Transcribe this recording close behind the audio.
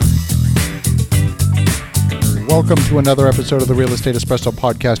Welcome to another episode of the Real Estate Espresso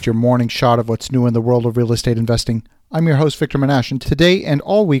Podcast, your morning shot of what's new in the world of real estate investing. I'm your host, Victor Menashe, and today and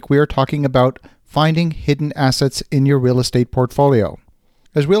all week we are talking about finding hidden assets in your real estate portfolio.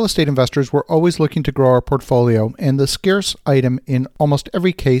 As real estate investors, we're always looking to grow our portfolio, and the scarce item in almost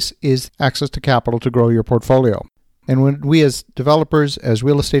every case is access to capital to grow your portfolio. And when we as developers, as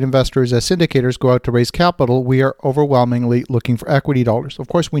real estate investors, as syndicators go out to raise capital, we are overwhelmingly looking for equity dollars. Of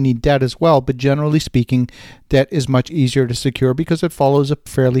course, we need debt as well, but generally speaking, debt is much easier to secure because it follows a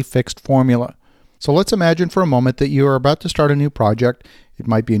fairly fixed formula. So let's imagine for a moment that you are about to start a new project. It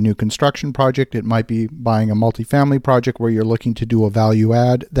might be a new construction project. It might be buying a multifamily project where you're looking to do a value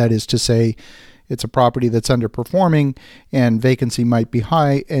add. That is to say, it's a property that's underperforming and vacancy might be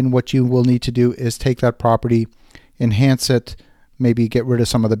high. And what you will need to do is take that property, enhance it, maybe get rid of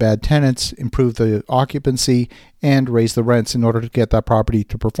some of the bad tenants, improve the occupancy, and raise the rents in order to get that property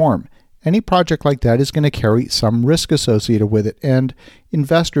to perform. Any project like that is going to carry some risk associated with it, and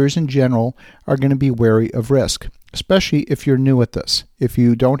investors in general are going to be wary of risk, especially if you're new at this, if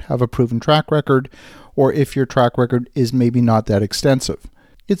you don't have a proven track record, or if your track record is maybe not that extensive.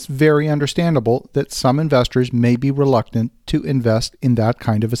 It's very understandable that some investors may be reluctant to invest in that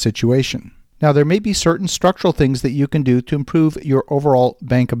kind of a situation. Now, there may be certain structural things that you can do to improve your overall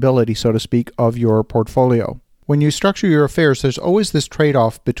bankability, so to speak, of your portfolio. When you structure your affairs, there's always this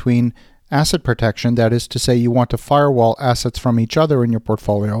trade-off between asset protection, that is to say you want to firewall assets from each other in your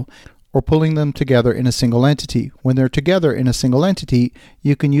portfolio, or pulling them together in a single entity. When they're together in a single entity,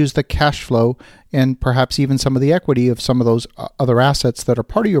 you can use the cash flow and perhaps even some of the equity of some of those other assets that are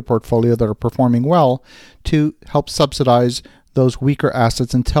part of your portfolio that are performing well to help subsidize those weaker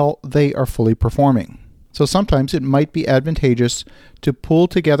assets until they are fully performing. So sometimes it might be advantageous to pool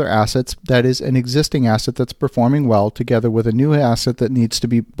together assets, that is an existing asset that's performing well, together with a new asset that needs to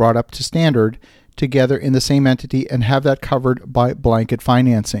be brought up to standard, together in the same entity and have that covered by blanket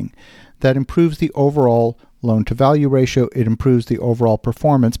financing. That improves the overall loan-to-value ratio. It improves the overall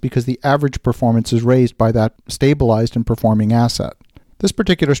performance because the average performance is raised by that stabilized and performing asset. This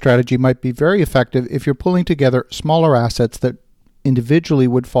particular strategy might be very effective if you're pulling together smaller assets that individually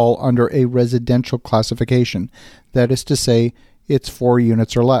would fall under a residential classification. That is to say, it's 4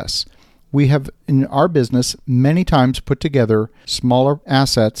 units or less. We have in our business many times put together smaller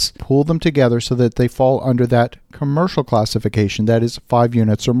assets, pull them together so that they fall under that commercial classification, that is 5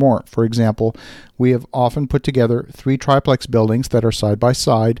 units or more. For example, we have often put together 3 triplex buildings that are side by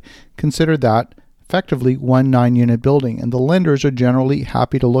side. Consider that effectively one 9-unit building, and the lenders are generally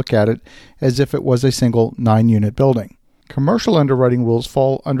happy to look at it as if it was a single 9-unit building. Commercial underwriting rules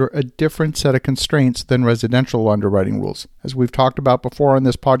fall under a different set of constraints than residential underwriting rules. As we've talked about before on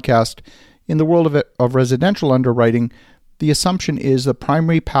this podcast, in the world of residential underwriting, the assumption is the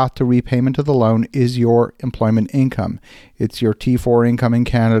primary path to repayment of the loan is your employment income. It's your T4 income in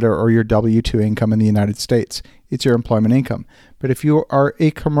Canada or your W2 income in the United States. It's your employment income. But if you are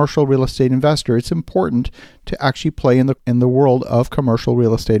a commercial real estate investor, it's important to actually play in the world of commercial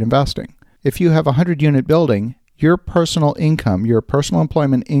real estate investing. If you have a 100-unit building, your personal income, your personal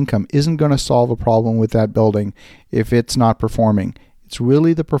employment income isn't going to solve a problem with that building if it's not performing. It's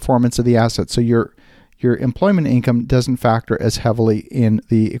really the performance of the asset. So your employment income doesn't factor as heavily in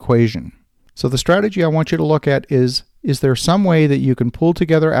the equation. So the strategy I want you to look at is there some way that you can pull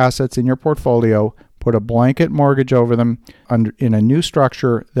together assets in your portfolio, put a blanket mortgage over them in a new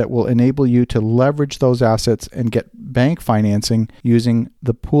structure that will enable you to leverage those assets and get bank financing using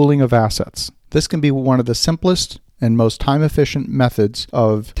the pooling of assets. This can be one of the simplest and most time-efficient methods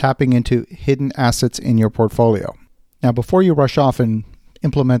of tapping into hidden assets in your portfolio. Now, before you rush off and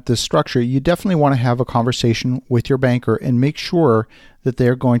implement this structure, you definitely want to have a conversation with your banker and make sure that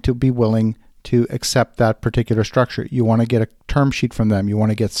they're going to be willing to accept that particular structure. You want to get a term sheet from them. You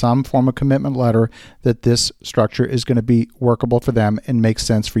want to get some form of commitment letter that this structure is going to be workable for them and make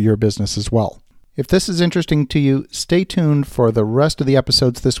sense for your business as well. If this is interesting to you, stay tuned for the rest of the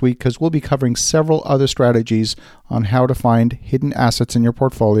episodes this week because we'll be covering several other strategies on how to find hidden assets in your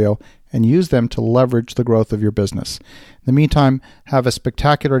portfolio and use them to leverage the growth of your business. In the meantime, have a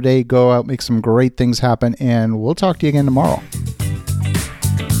spectacular day, go out, make some great things happen, and we'll talk to you again tomorrow.